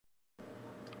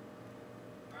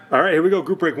All right, here we go.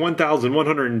 Group break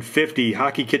 1,150.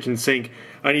 Hockey kitchen sink.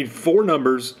 I need 4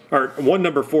 numbers, or 1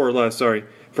 number 4 or less, sorry,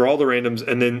 for all the randoms.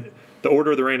 And then the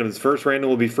order of the randoms. First random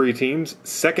will be free teams.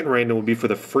 Second random will be for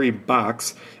the free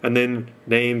box. And then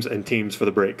names and teams for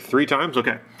the break. 3 times?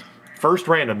 Okay. First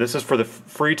random. This is for the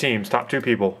free teams. Top 2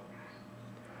 people.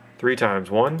 3 times.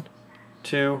 1,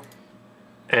 2,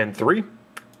 and 3.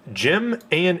 Jim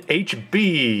and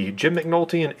HB. Jim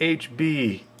McNulty and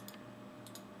HB.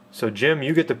 So, Jim,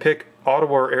 you get to pick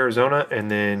Ottawa or Arizona, and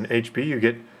then HB, you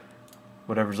get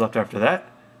whatever's left after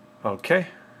that. Okay.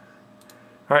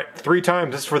 All right, 3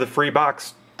 times. This is for the free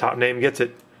box. Top name gets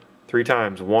it. 3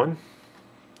 times. 1,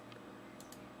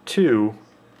 2,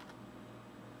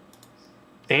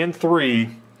 and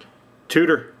 3.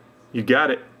 Tudor, you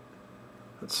got it.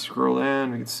 Let's scroll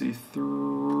in. We can see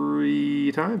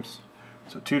 3 times.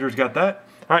 So, Tudor's got that.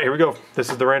 All right, here we go. This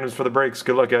is the randoms for the breaks.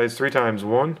 Good luck, guys. 3 times.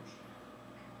 1,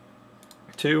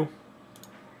 2,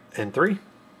 and 3.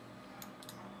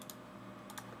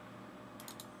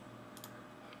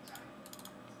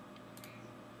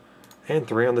 And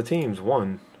 3 on the teams.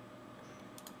 1,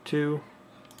 2,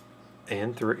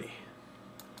 and 3. Hit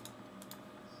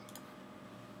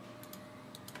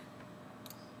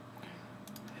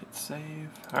save.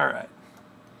 All right.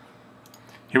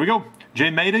 Here we go. Jay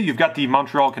Maida, you've got the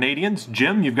Montreal Canadiens.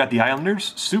 Jim, you've got the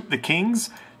Islanders. Soup, the Kings.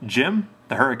 Jim,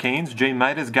 the Hurricanes. Jay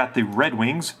Maida's got the Red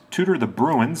Wings. Tudor, the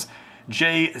Bruins.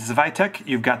 Jay Zvitek,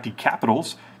 you've got the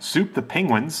Capitals. Soup, the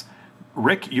Penguins.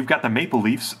 Rick, you've got the Maple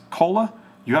Leafs. Cola,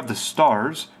 you have the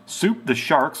Stars. Soup, the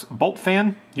Sharks. Bolt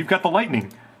Fan, you've got the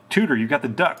Lightning. Tudor, you've got the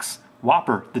Ducks.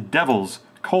 Whopper, the Devils.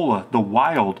 Cola, the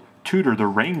Wild. Tudor, the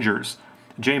Rangers.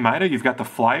 Jay Maida, you've got the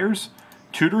Flyers.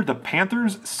 Tudor, the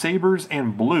Panthers, Sabres,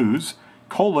 and Blues.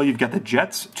 Cola, you've got the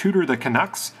Jets. Tudor, the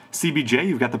Canucks. CBJ,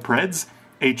 you've got the Preds.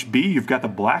 HB, you've got the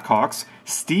Blackhawks.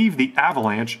 Steve, the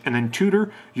Avalanche. And then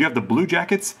Tudor, you have the Blue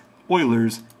Jackets,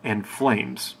 Oilers, and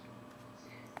Flames.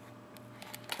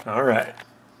 All right.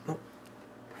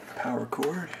 Power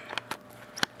cord.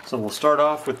 So we'll start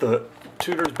off with the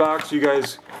Tudor's box. You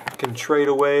guys can trade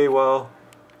away while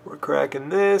we're cracking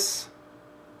this.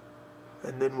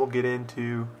 And then we'll get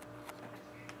into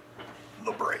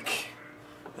the break.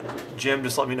 Jim,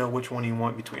 just let me know which one you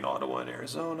want between Ottawa and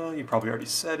Arizona. You probably already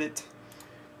said it.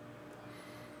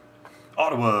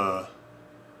 Ottawa.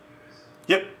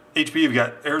 Yep, HB, you've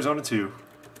got Arizona too.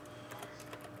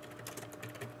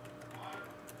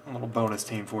 A little bonus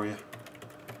team for you.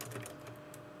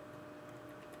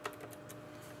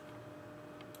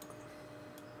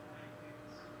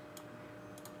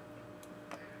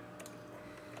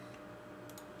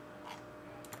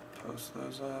 Post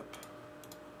those up.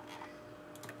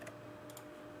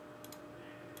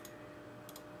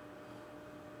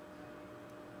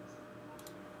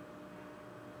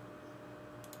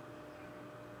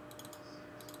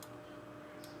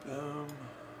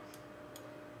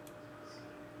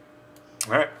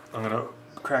 Alright, I'm going to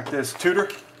crack this. Tudor,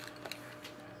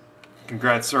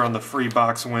 congrats, sir, on the free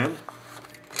box win.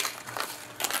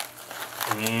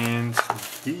 And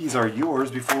these are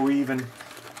yours before we even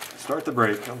start the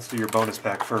break. Let's do your bonus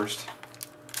pack first.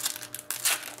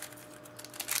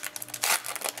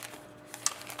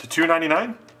 To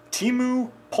 $2.99,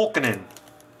 Timu Polkinen,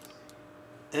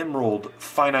 Emerald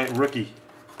Finite Rookie.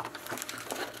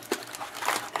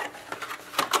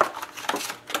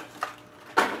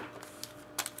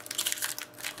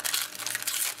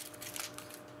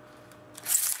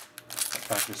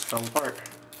 That just fell apart.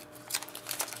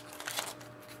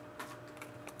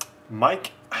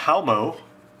 Mike Halmo,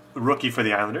 rookie for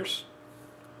the Islanders.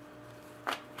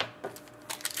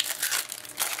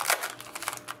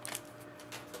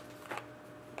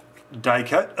 Die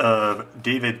cut of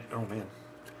David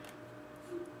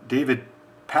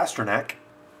Pasternak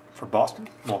for Boston.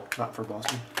 Well, not for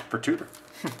Boston, for Tudor.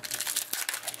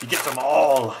 He gets them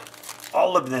all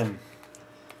of them.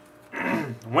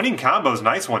 Winning combos,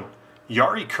 nice one.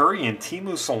 Yari Curry and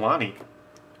Timu Solani.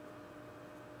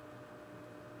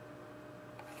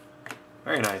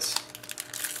 Very nice.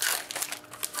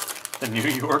 The New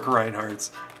York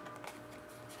Reinhardts.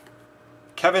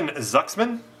 Kevin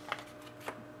Zuxman,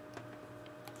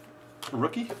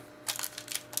 rookie.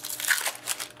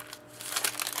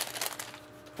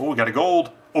 Oh, we got a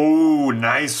gold. Oh,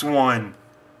 nice one.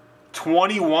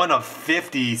 21 of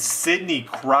 50, Sidney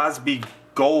Crosby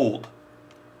gold.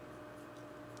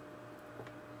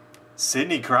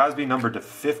 Sidney Crosby numbered to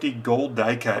 50 gold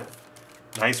die cut.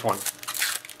 Nice one.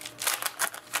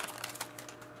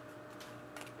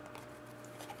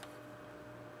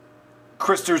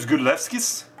 Kristers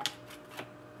Gudlevskis,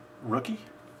 rookie.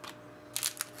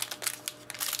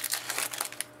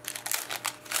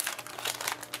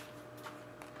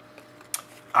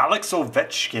 Alex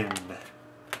Ovechkin.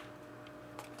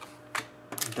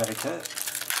 Die cut.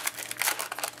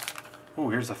 Ooh,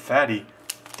 here's a fatty.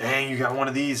 Dang, you got one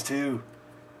of these too.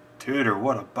 Tudor,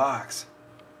 what a box.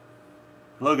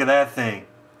 Look at that thing.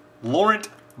 Laurent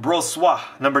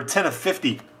Brossoit, number 10 of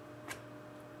 50.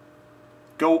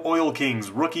 Go Oil Kings,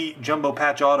 rookie jumbo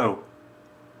patch auto.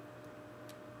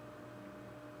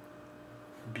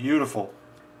 Beautiful.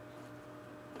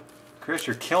 Chris,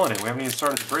 you're killing it. We haven't even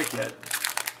started the break yet.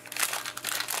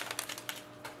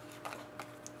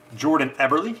 Jordan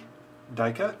Eberle,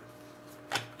 die cut.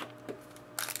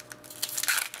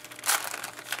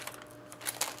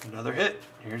 Another hit.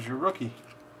 Here's your rookie.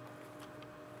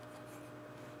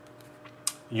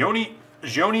 Joni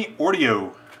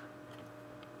Ordio.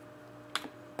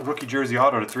 Rookie jersey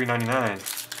auto to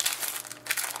 $3.99.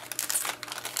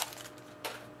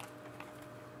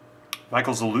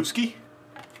 Michael Zalewski.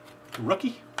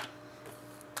 Rookie.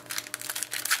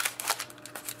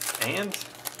 And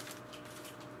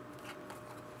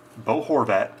Bo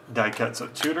Horvat die cut. So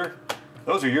Tudor,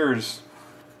 those are yours.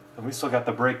 And we still got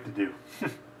the break to do.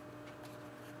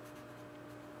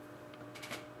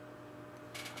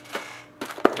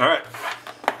 Alright.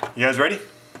 You guys ready?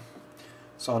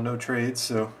 Saw no trades,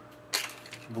 so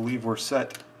I believe we're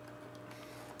set.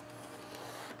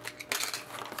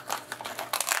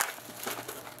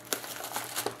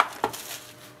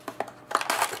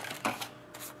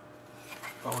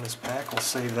 Bonus pack, we'll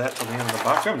save that till the end of the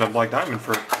box. We haven't done Black Diamond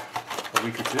for a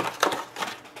week or two.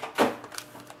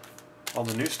 All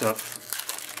the new stuff.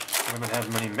 We haven't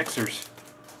had many mixers.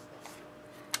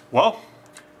 Well,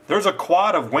 there's a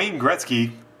quad of Wayne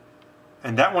Gretzky,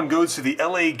 and that one goes to the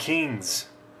LA Kings.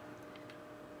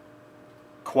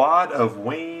 Quad of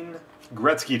Wayne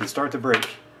Gretzky to start the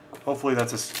break. Hopefully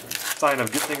that's a sign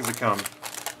of good things to come.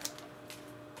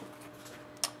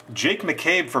 Jake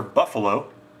McCabe for Buffalo.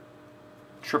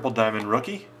 Triple Diamond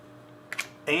rookie.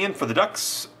 And for the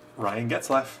Ducks, Ryan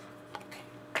Getzlaf.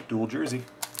 Dual jersey.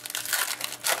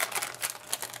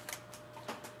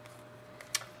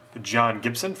 John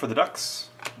Gibson for the Ducks.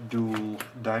 Dual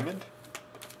diamond.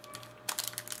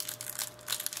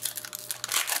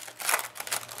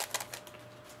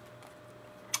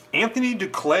 Anthony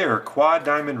Duclair, quad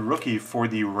diamond rookie for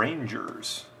the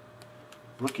Rangers.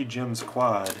 Rookie Gems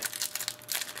quad.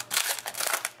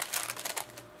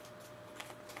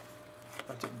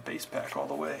 That's a base pack all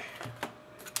the way.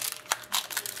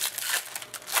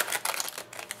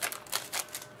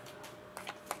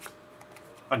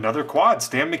 Another quad,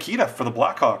 Stan Mikita for the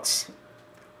Blackhawks.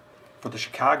 For the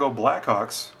Chicago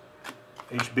Blackhawks.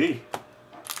 HB.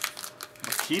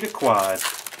 Mikita quad.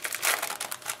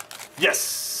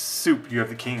 Yes! Soup, you have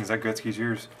the Kings. That Gretzky's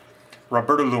yours.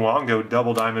 Roberto Luongo,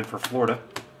 double diamond for Florida.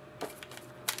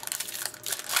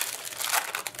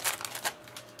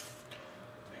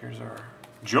 Here's our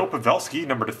Joe Pavelski,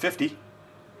 number to 50.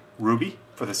 Ruby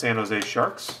for the San Jose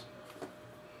Sharks.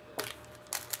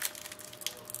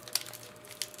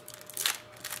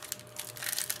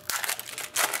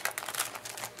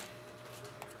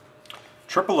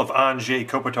 Triple of Anze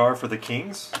Kopitar for the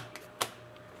Kings.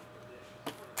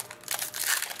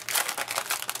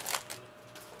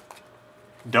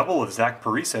 Double of Zach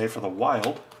Parise for the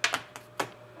Wild.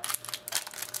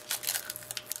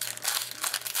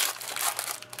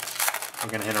 We're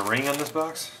going to hit a ring on this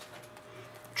box.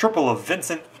 Triple of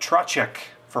Vincent Trocheck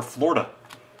for Florida.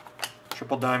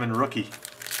 Triple diamond rookie.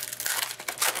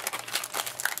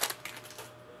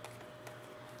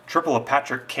 Triple of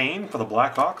Patrick Kane for the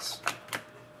Blackhawks.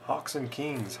 Hawks and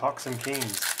Kings. Hawks and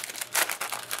Kings.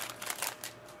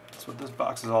 That's what this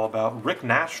box is all about. Rick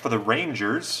Nash for the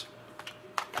Rangers.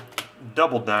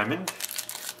 Double diamond.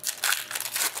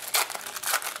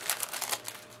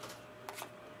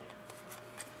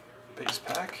 Base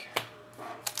pack.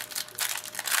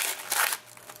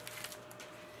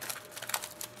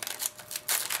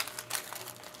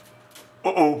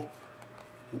 Uh-oh.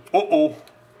 Uh-oh.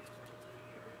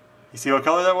 You see what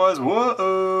color that was?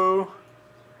 Whoa-oh.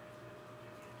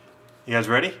 You guys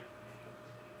ready?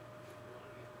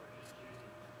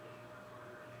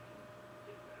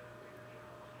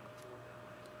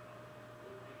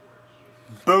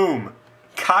 Boom.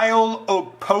 Kyle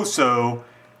Okposo,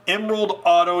 Emerald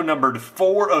Auto numbered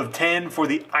 4 of 10 for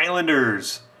the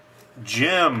Islanders.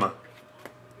 Jim.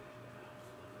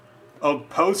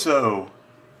 Okposo,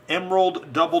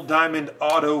 Emerald Double Diamond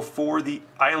Auto for the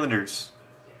Islanders.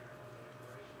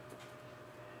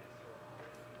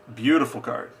 Beautiful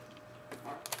card.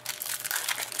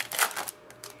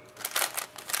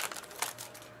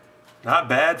 Not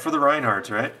bad for the Reinhardts,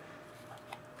 right?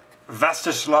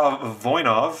 Vastislav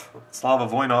Voinov, Slava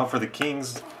Voinov for the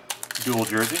Kings, dual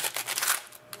jersey.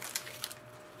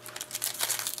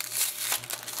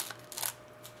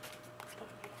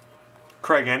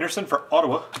 Craig Anderson for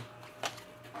Ottawa.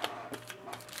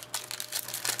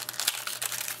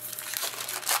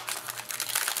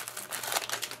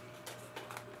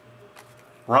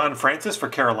 Ron Francis for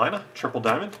Carolina, triple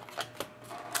diamond.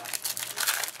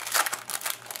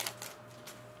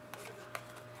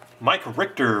 Mike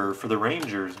Richter for the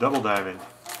Rangers, double diamond.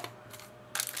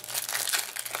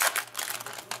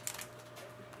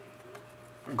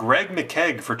 Greg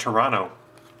McKegg for Toronto,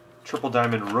 triple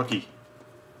diamond rookie.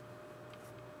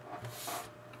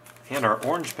 And our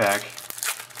orange pack,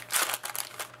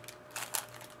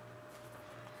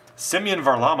 Semyon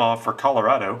Varlamov for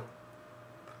Colorado.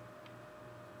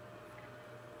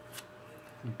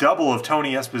 Double of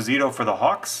Tony Esposito for the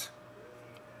Hawks.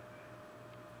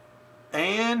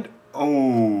 And,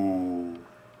 oh,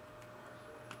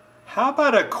 how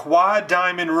about a quad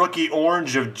diamond rookie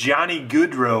orange of Johnny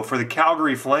Gaudreau for the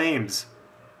Calgary Flames?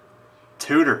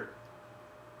 Tudor.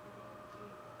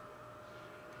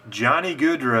 Johnny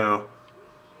Gaudreau.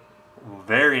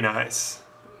 Very nice.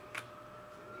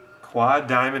 Quad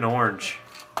diamond orange.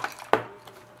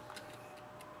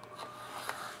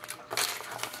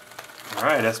 All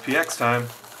right, SPX time.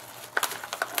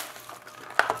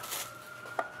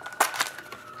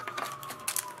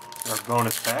 Our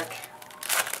bonus pack.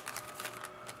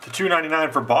 To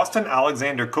 $2.99 for Boston,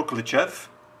 Alexander Kuklyev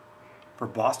for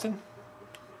Boston.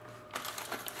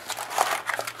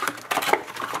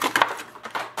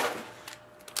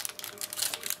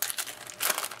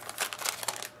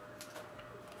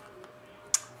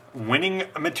 Winning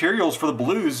materials for the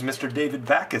Blues, Mr. David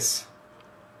Backes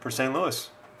for St.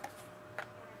 Louis.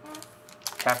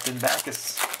 Captain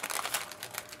Bacchus.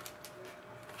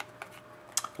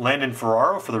 Landon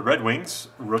Ferraro for the Red Wings,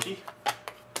 rookie.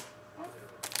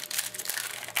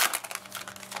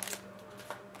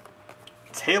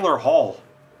 Taylor Hall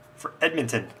for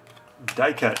Edmonton,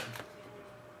 die cut.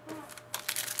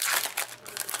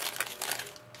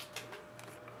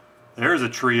 There's a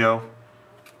trio.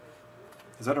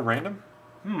 Is that a random?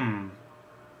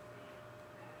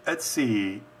 Let's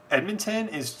see. Edmonton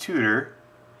is Tudor.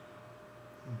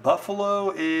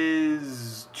 Buffalo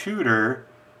is Tudor,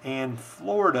 and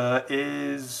Florida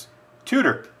is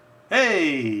Tudor.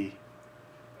 Hey!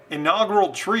 Inaugural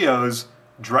trios,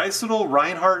 Draisaitl,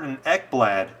 Reinhart, and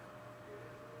Ekblad.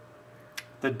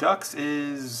 The Ducks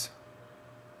is...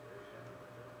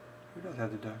 Who does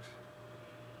have the Ducks?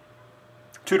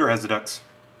 Tudor has the Ducks.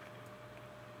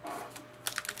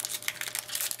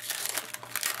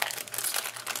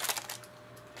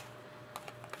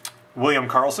 William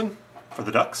Karlsson for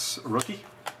the Ducks, rookie.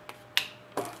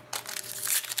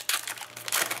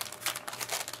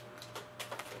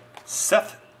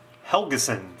 Seth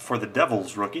Helgeson for the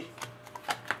Devils, rookie.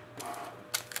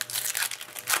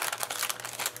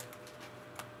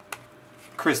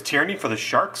 Chris Tierney for the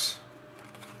Sharks,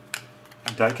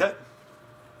 die cut.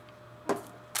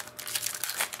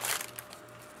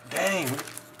 Dang.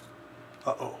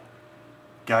 Uh-oh.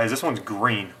 Guys, this one's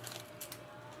green.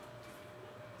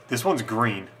 This one's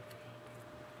green.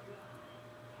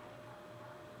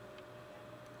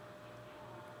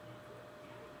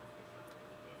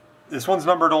 This one's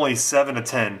numbered only 7 of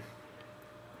 10.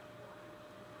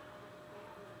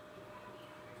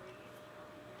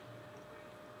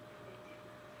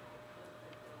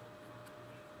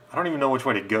 I don't even know which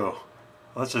way to go.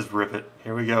 Let's just rip it.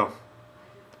 Here we go.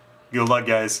 Good luck,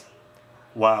 guys.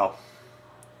 Wow.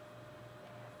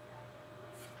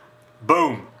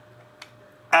 Boom.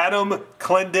 Adam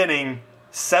Clendening,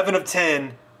 7 of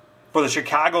 10 for the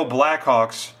Chicago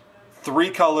Blackhawks.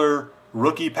 3-color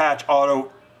rookie patch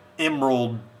auto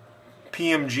emerald,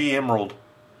 PMG emerald.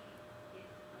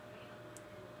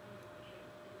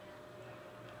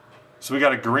 So we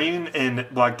got a green in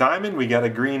Black Diamond. We got a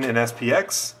green in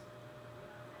SPX.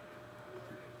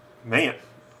 Man,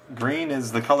 green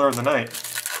is the color of the night.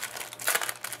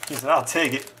 He said, I'll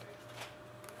take it.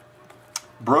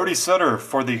 Brody Sutter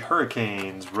for the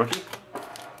Hurricanes, rookie.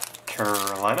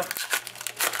 Carolina.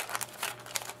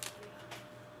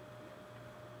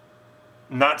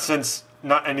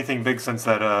 Not anything big since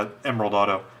that Emerald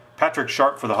Auto. Patrick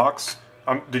Sharp for the Hawks.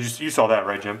 You saw that,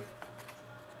 right, Jim?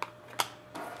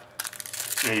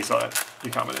 Yeah, you saw that. You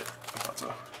commented. I thought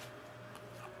so.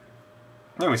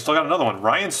 Then we still got another one.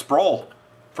 Ryan Sproul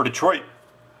for Detroit.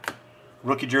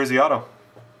 Rookie jersey auto.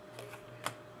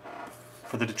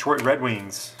 For the Detroit Red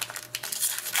Wings.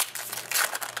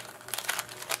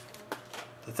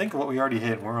 To think of what we already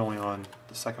hit, we're only on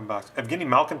the second box. Evgeny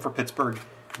Malkin for Pittsburgh,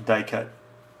 die cut.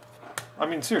 I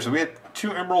mean, seriously, we had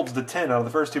 2 emeralds to 10 out of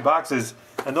the first 2 boxes,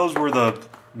 and those were the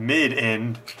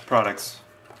mid-end products.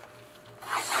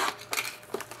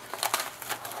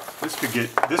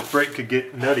 This break could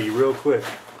get nutty real quick.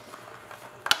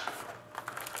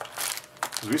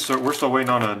 We're still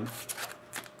waiting on a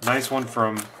nice one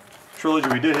from Trilogy.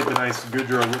 We did hit the nice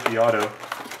Goodrow rookie auto.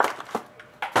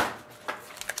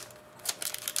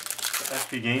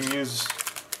 SP Game Use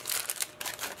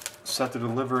set to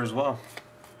deliver as well.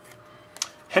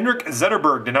 Henrik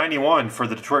Zetterberg to 91 for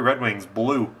the Detroit Red Wings,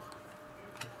 blue.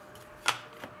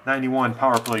 91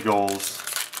 power play goals.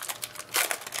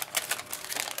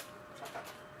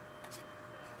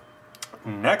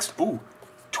 Next, Teuvo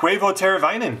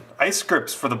Teravainen, ice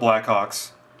scripts for the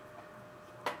Blackhawks.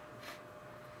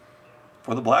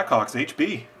 For the Blackhawks,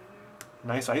 HB.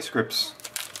 Nice ice scripts.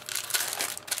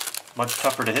 Much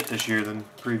tougher to hit this year than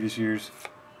previous years.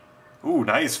 Ooh,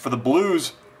 nice. For the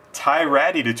Blues, Ty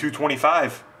Ratty to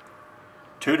 225.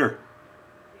 Tudor.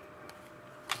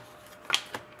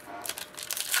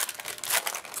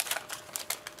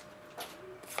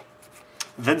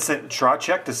 Vincent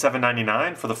Trocheck to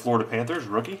 799 for the Florida Panthers,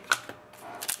 rookie.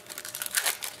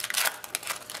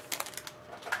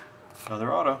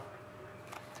 Another auto.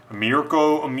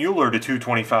 Mirko Mueller to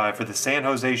 225 for the San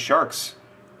Jose Sharks.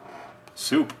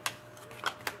 Soup.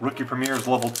 Rookie Premier's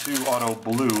level 2 auto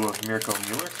blue of Mirko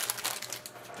Mueller.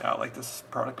 Yeah, I like this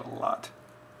product a lot.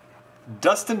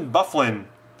 Dustin Byfuglien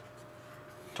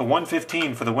to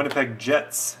 115 for the Winnipeg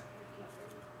Jets.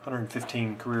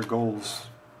 115 career goals.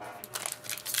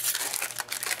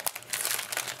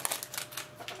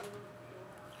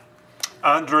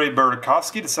 Andrei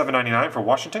Burakovsky to 799 for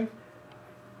Washington.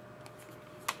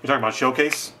 You're talking about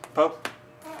Showcase, Poe?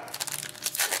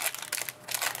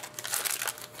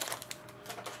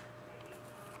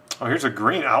 Oh, here's a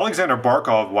green. Alexander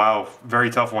Barkov. Wow, very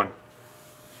tough one.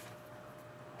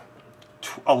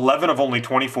 11 of only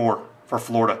 24 for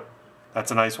Florida. That's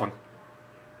a nice one.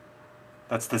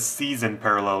 That's the season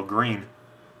parallel green.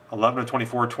 11 of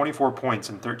 24, 24 points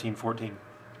in 13-14.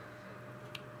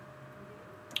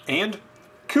 And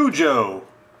Cujo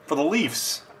for the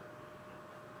Leafs.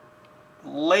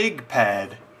 Leg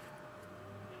pad.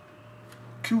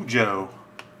 Cujo.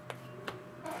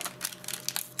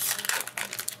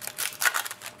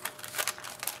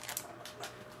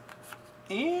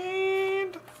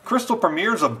 And Crystal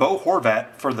Premiers of Bo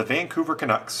Horvat for the Vancouver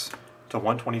Canucks to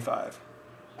 125.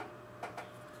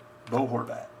 Bo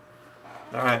Horvat.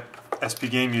 All right,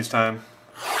 SP Game Use time.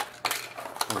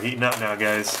 We're heating up now,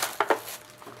 guys.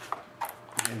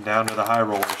 Getting down to the high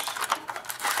rollers.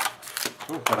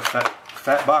 Ooh, got a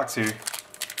fat box here.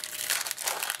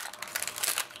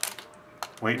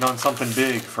 Waiting on something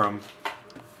big from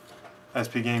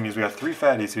SP Game Use. We got 3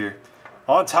 fatties here.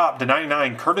 On top, to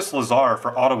 99, Curtis Lazar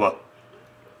for Ottawa.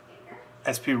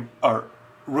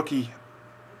 Rookie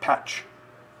patch.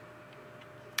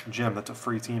 Jim, that's a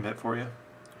free team hit for you.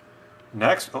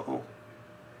 Next,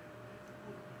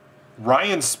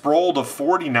 Ryan Sproul to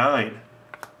 49.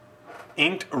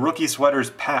 Inked rookie sweaters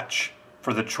patch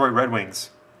for the Detroit Red Wings.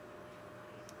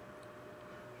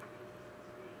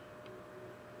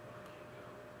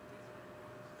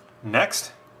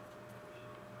 Next,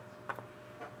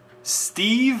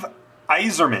 Steve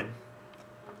Yzerman,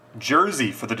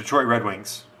 jersey for the Detroit Red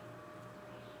Wings.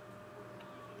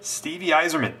 Stevie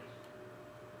Yzerman.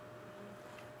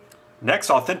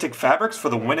 Next, authentic fabrics for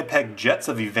the Winnipeg Jets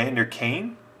of Evander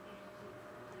Kane.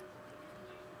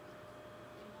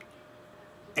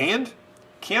 And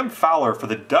Cam Fowler for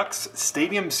the Ducks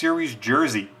Stadium Series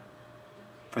jersey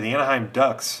for the Anaheim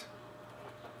Ducks.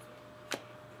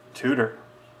 Tudor.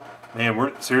 Man, we're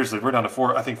down to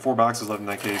 4. I think 4 boxes left in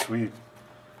that case. There's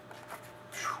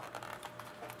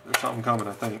something coming,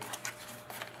 I think.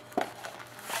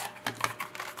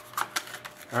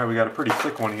 All right, we got a pretty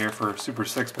thick one here for Super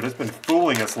 6, but it's been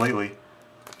fooling us lately.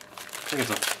 I think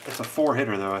it's a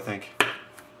 4-hitter though, I think.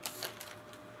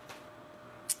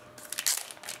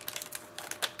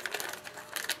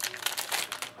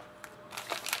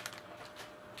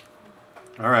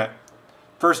 All right.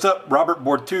 First up, Robert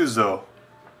Bortuzzo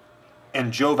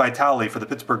and Joe Vitale for the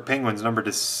Pittsburgh Penguins, numbered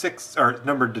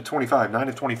to 25, 9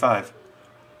 of 25.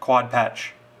 Quad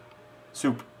patch.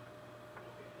 Soup.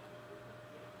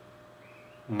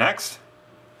 Next,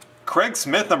 Craig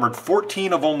Smith, numbered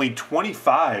 14 of only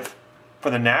 25 for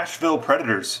the Nashville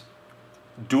Predators.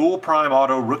 Dual Prime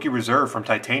Auto Rookie Reserve from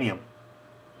Titanium.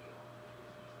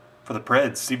 For the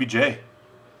Preds, CBJ.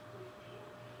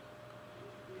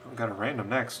 We've got a random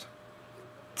next.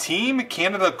 Team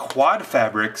Canada Quad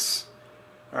Fabrics.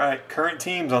 All right, current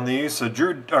teams on these. So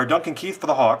Duncan Keith for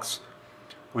the Hawks,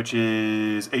 which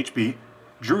is HB.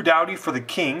 Drew Doughty for the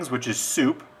Kings, which is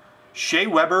Soup. Shea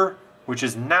Weber, which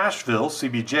is Nashville,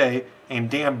 CBJ. And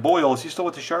Dan Boyle, is he still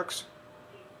with the Sharks?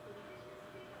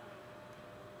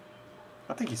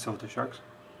 I think he's still with the Sharks.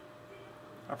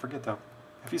 I forget though.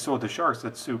 If he's still with the Sharks,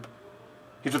 that's Soup.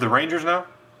 He's with the Rangers now?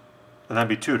 Then that'd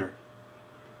be Tudor.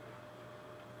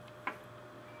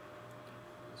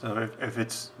 So if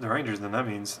it's the Rangers, then that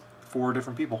means 4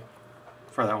 different people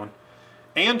for that one.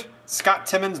 And Scott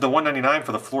Timmons, the 199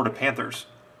 for the Florida Panthers.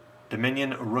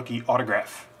 Dominion rookie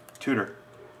autograph. Tudor.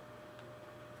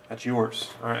 That's yours.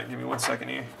 All right, give me 1 second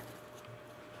here.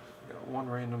 I got 1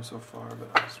 random so far, but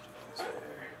I'll just put this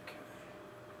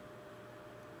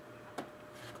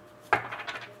there. Okay.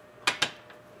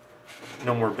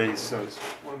 No more base, so I just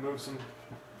want to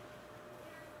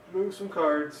move some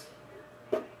cards.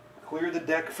 Clear the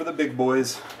deck for the big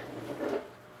boys.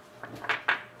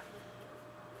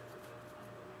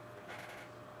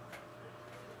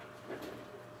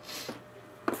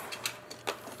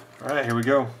 Alright, here we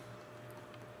go.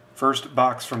 First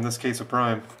box from this case of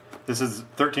Prime. This is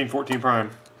 13-14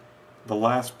 Prime. The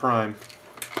last Prime.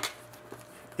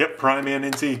 Yep, Prime and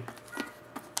NT.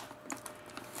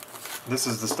 This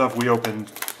is the stuff we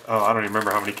opened, I don't even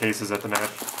remember how many cases at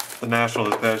the National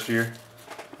this past year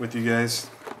with you guys.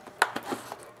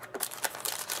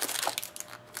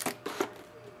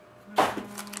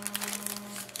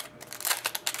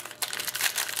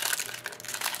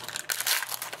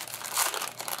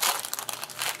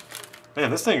 Man,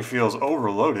 this thing feels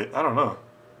overloaded. I don't know.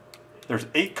 There's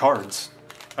 8 cards.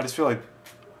 I just feel like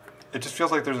it just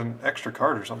feels like there's an extra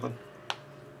card or something.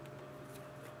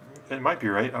 It might be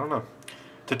right. I don't know.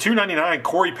 To 299,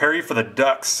 Corey Perry for the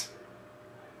Ducks.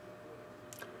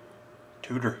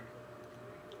 Tudor.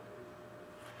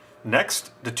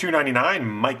 Next, to 299,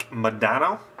 Mike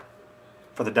Modano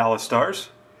for the Dallas Stars.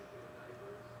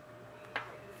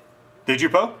 Did you,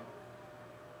 Poe? All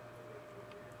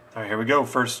right, here we go.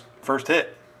 First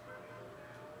hit.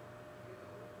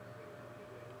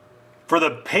 For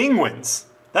the Penguins,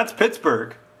 that's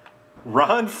Pittsburgh.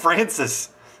 Ron Francis.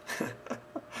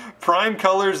 Prime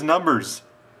colors numbers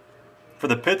for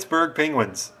the Pittsburgh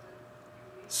Penguins.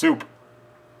 Soup.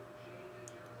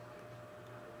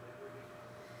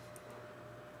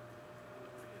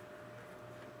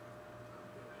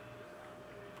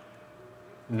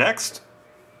 Next,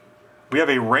 we have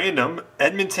a random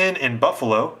Edmonton and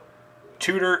Buffalo.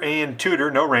 Tudor and Tudor,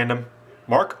 no random.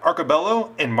 Mark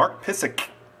Arcobello and Mark Pissick.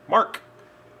 Mark,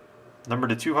 number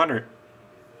to 200.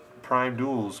 Prime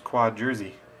Duels quad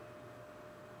jersey.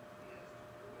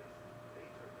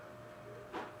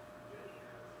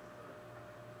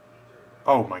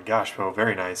 Oh my gosh, Bo,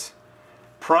 very nice.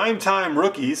 Prime time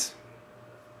rookies.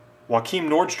 Joakim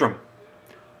Nordstrom,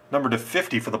 number to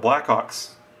 50 for the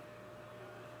Blackhawks.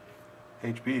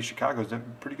 HB, Chicago's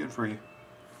done pretty good for you.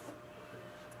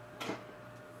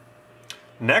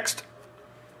 Next,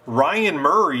 Ryan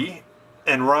Murray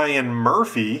and Ryan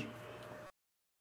Murphy